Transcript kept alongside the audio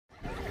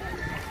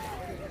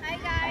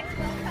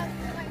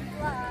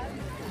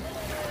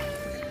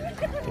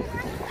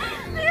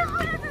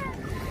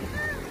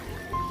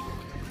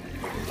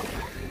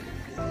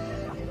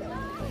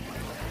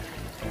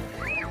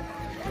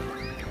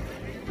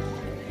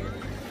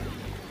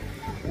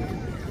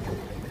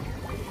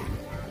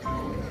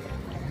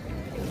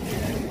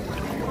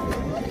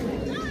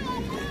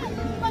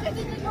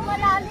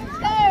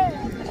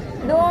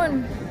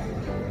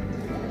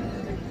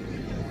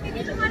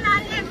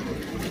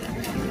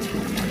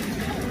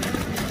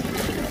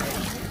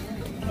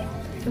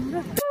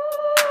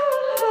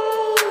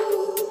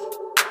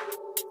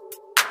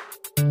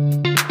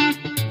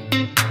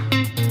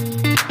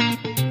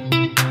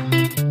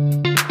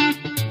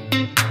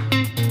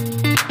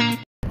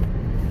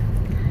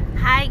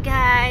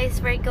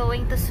we're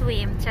going to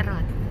swim.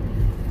 Charot.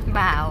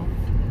 Wow.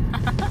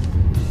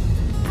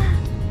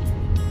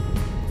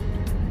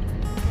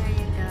 There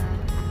you go.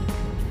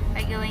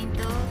 We're going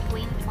to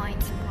Twin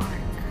Points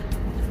Park.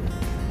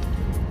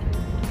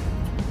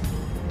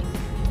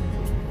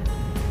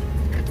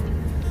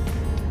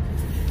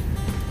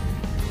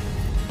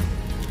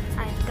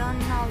 I don't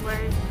know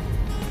where.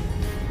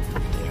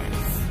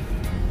 Yes.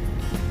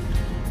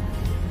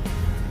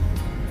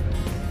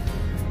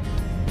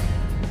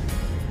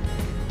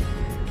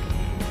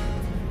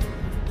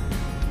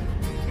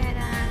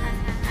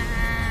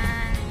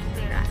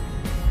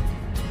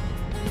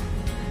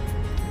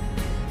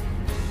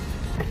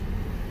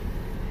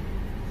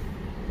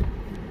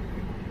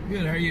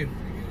 Good, how are you?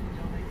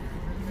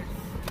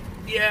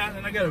 Yeah,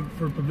 and I got it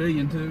for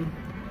Pavilion too.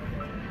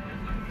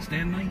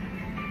 Stanley.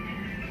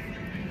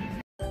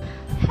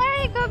 Here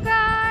you go,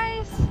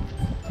 guys!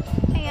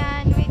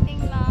 Ayan,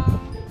 waiting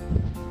lang.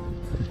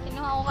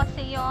 Kinuha ko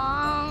kasi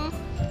yung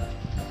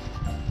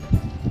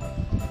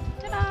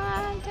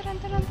taran, taran,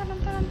 taran, taran,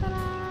 taran,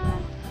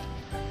 taran.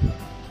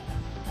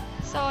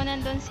 So,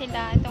 nandun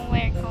sila. Itong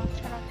wear ko.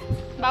 Charot.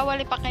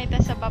 Bawal ipakita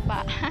sa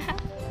baba.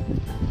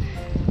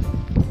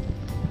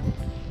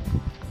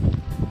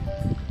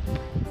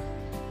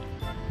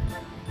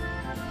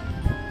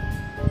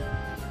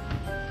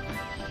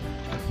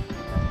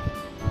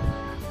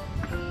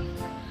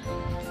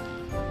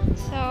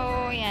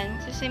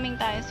 Swimming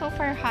tayo.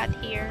 Super hot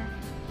here.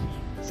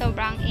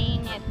 Sobrang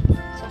init.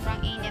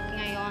 Sobrang init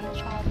ngayon.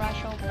 Sobra.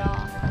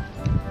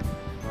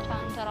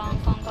 Charang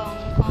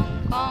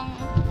kong.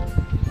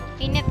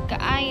 Init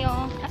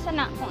kaayo. Asa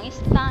na kung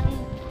stand?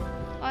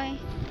 Oy.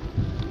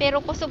 Pero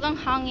kusog ang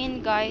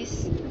hangin,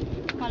 guys.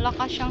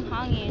 Malakas siyang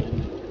hangin.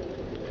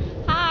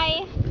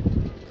 Hi!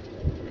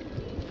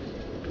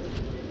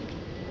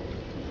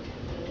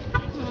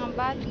 Mga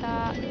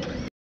bata.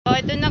 So,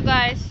 ito na,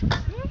 guys.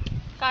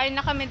 Kain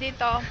na kami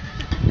dito.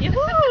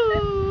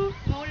 Yuhuu!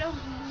 Maulaw.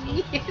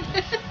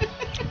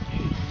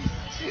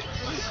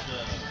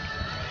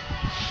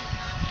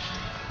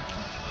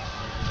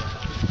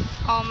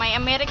 Oh, may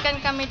American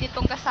kami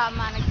ditong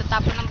kasama.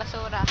 Nagtatapon ng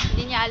basura.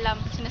 Hindi niya alam.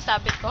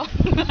 Sinasabi ko.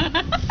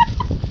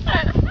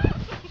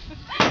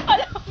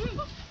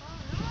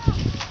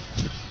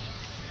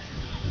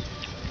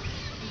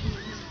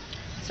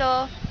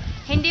 So,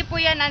 hindi po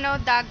yan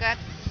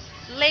dagat.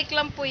 Lake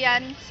lang po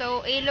yan.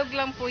 So, ilog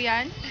lang po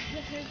yan.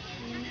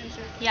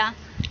 Yeah.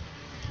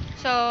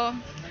 So,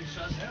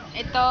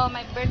 ito,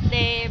 my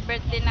birthday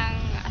ng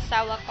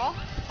asawa ko.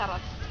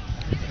 Sarot.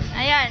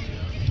 Ayan.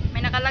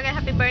 May nakalagay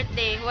happy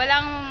birthday.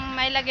 Walang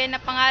may lagay na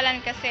pangalan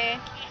kasi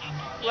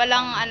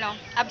walang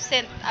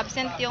absent.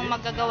 Absent yung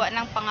magagawa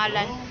ng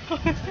pangalan.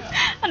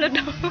 Ano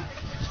daw?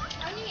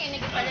 Ano yung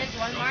nagpapalit?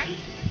 Walmart?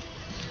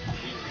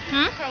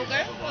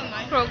 Kroger?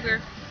 Walmart? Kroger.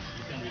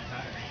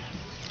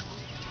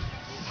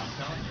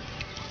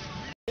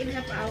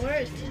 8.5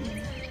 hours.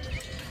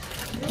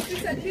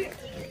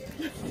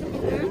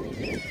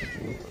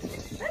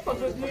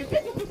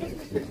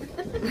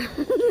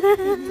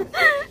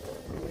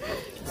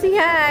 Say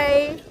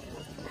hi!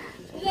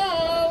 Hello!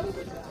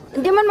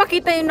 Hindi man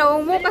makita yung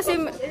naong mo kasi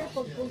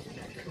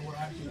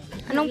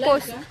anong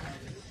post?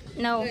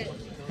 No.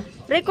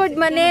 Record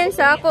manin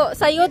sa ako.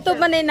 Sa YouTube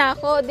manin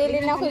ako.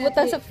 Dili na ako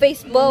ibutang sa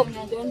Facebook.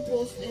 Don't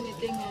post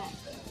anything.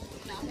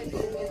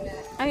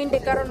 Ay, hindi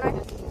karon na.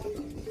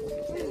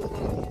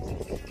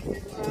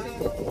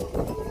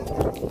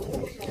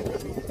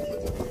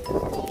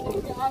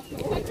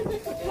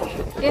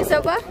 Yes,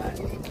 ba?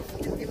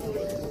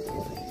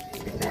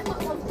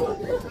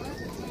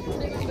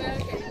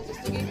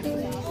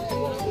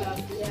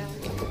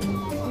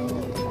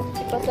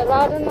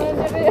 Pasarado na yun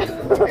dito.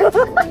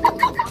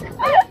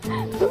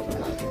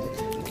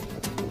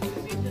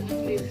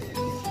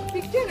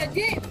 Picture na,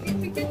 Jay!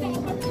 Picture na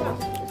ako pa.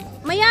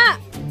 Maya!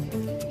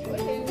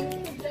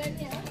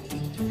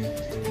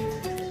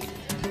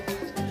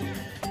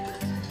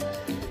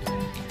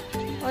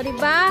 O,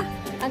 diba?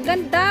 Ang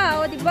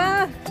ganda, o,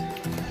 diba?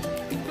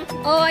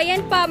 O,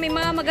 ayan pa, may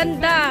mga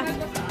maganda.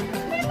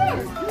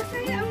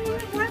 Masaya ang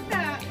mga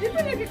bata. Di ba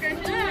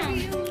nagkakasya?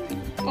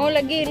 O,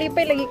 lagi,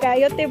 lipay, lagi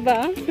kayo,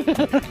 diba?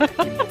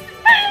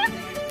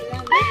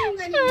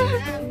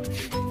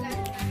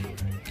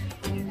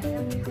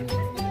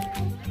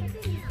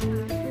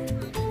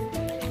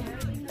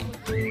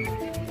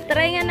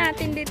 Try nga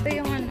natin dito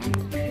yung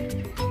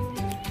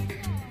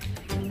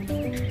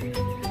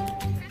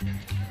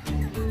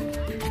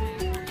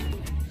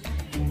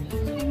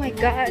Oh my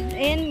God.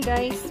 Ayan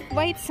guys.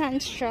 White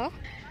sand siya.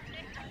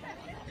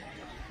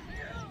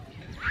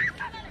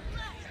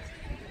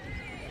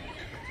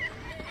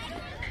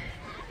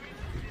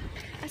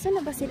 Asan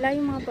na ba sila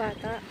yung mga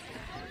bata?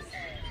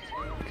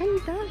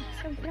 Ganda.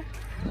 Sobra.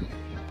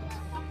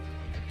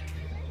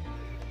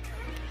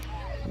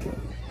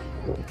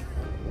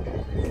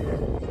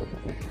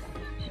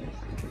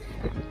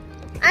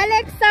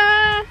 Alexa!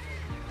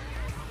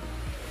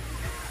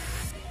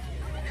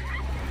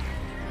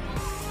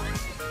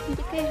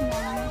 Hindi kayo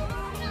mama.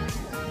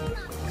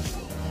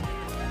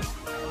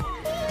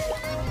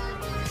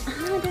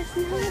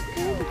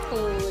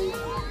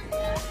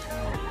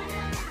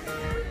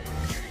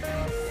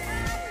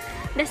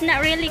 That's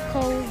not really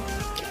cold.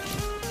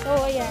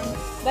 So, ayan.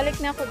 Balik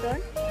na ako doon.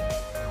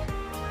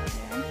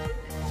 Ayan.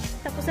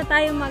 Tapos na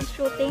tayo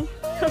mag-shooting.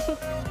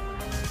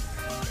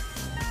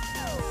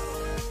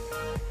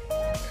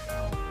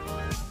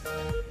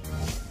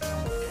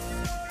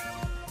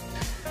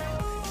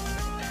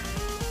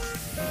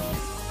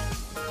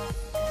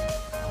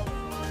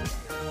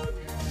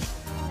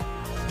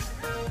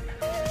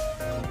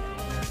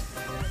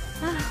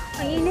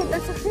 Ang init,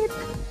 ang sakit.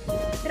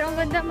 Pero ang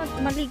ganda,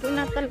 maligo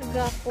na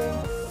talaga ako.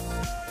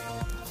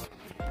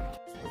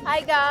 Hi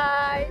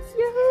guys!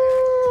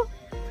 Yahoo!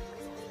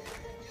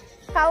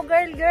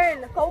 Cowgirl girl!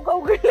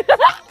 Cowgirl!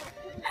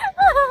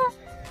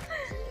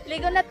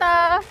 Ligo na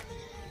ta!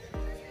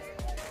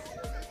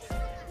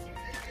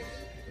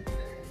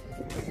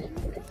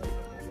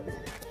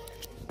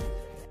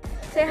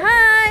 Say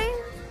hi!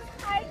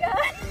 Hi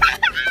guys!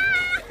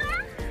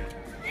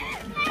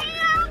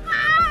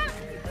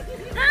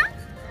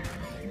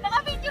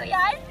 Naka-video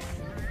yan?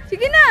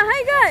 Sige na!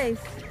 Hi guys!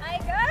 Hi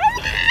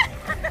guys!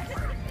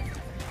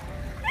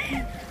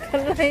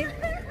 Kalay.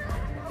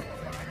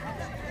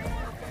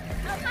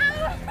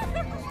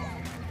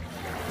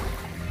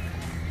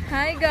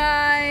 Hi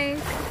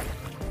guys!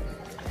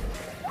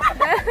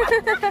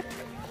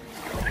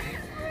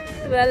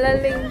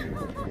 Lalaling.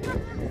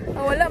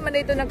 Oh, wala man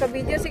dito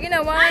naka-video. Sige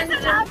na, 1,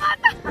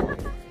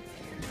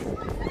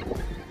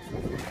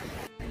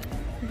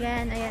 2.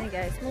 Ayan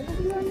guys.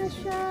 Magulo na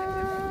siya.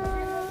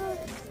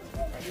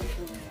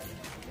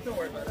 Don't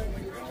worry about it.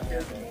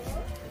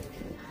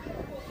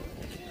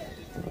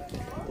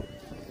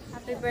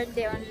 Happy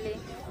birthday only.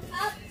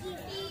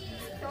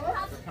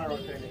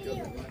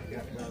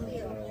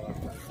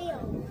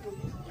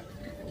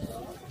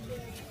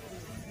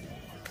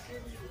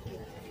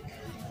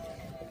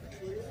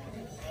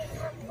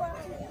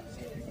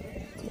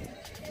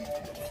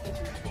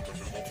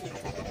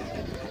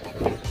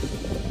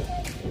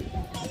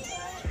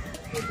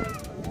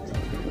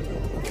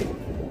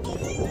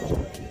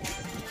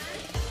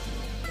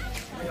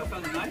 Y'all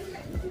found the knife?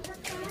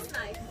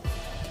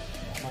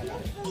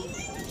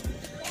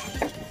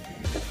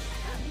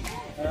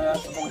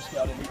 That's the Boy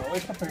Scout in here.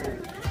 Always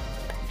prepared.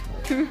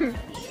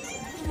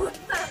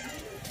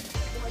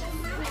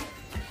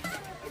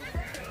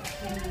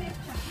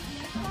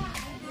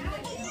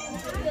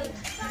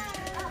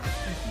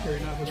 Very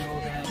nice with an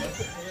old hand.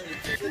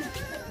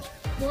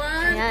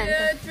 1, Ayan.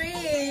 2,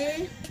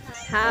 3.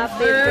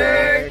 Happy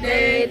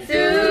birthday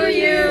to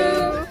you.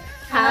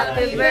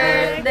 Happy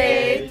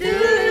birthday to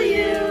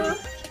you.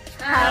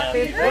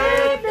 Happy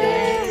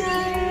birthday to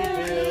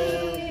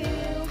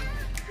you.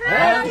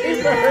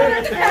 Happy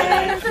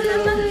birthday to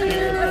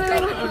you.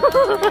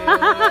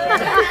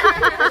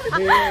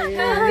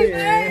 Happy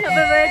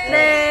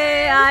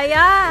birthday.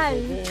 Ayan.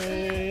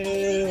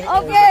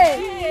 Okay.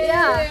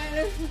 Yeah.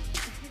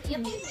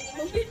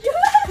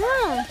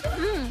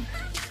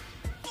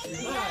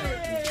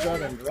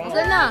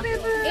 Okay na.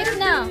 Eat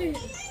na.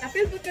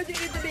 Apil po kasi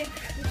ito, babe.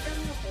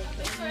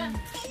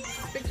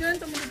 Picture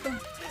ito mo dito.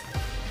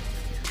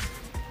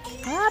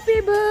 Happy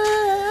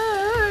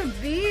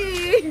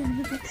birthday.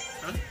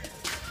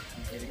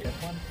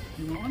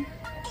 You want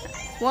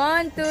 1,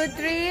 one? 2,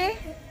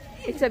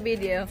 3. It's a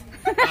video.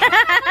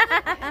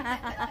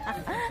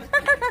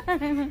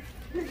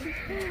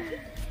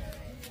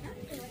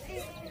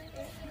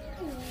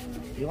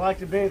 You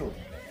like the Beatles?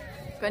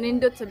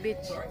 Kanindot sa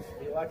beach.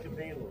 You like the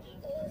Beatles?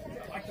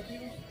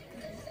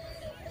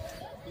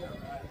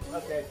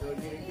 Okay, so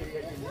you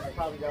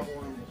probably got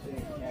one to sing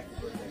happy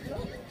birthday.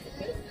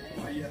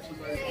 Yeah,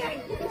 somebody.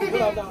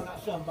 Well, no, not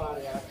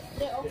somebody. I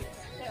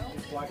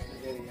just watched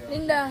the video.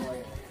 Linda.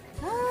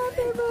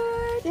 Happy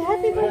birthday.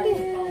 Happy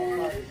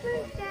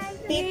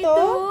Tito?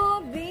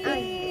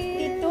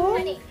 Tito.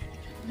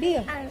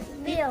 Bill.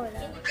 Bill.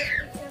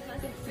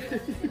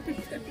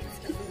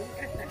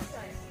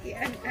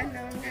 Yan,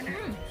 ano na.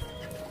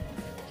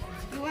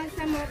 Iwan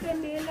sa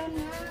watermelon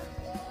ha.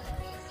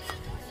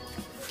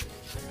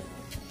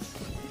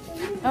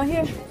 Oh,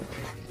 here.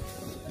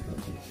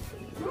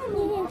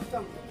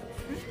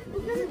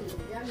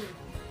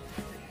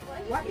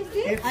 What is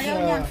this? It's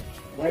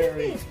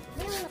very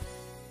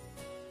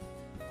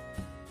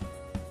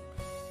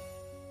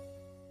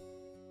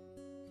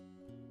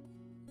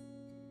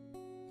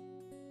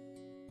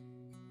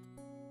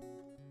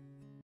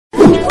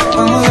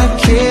When we're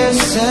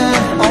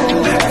kissing,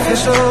 oh, it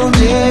feels so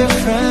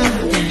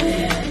different.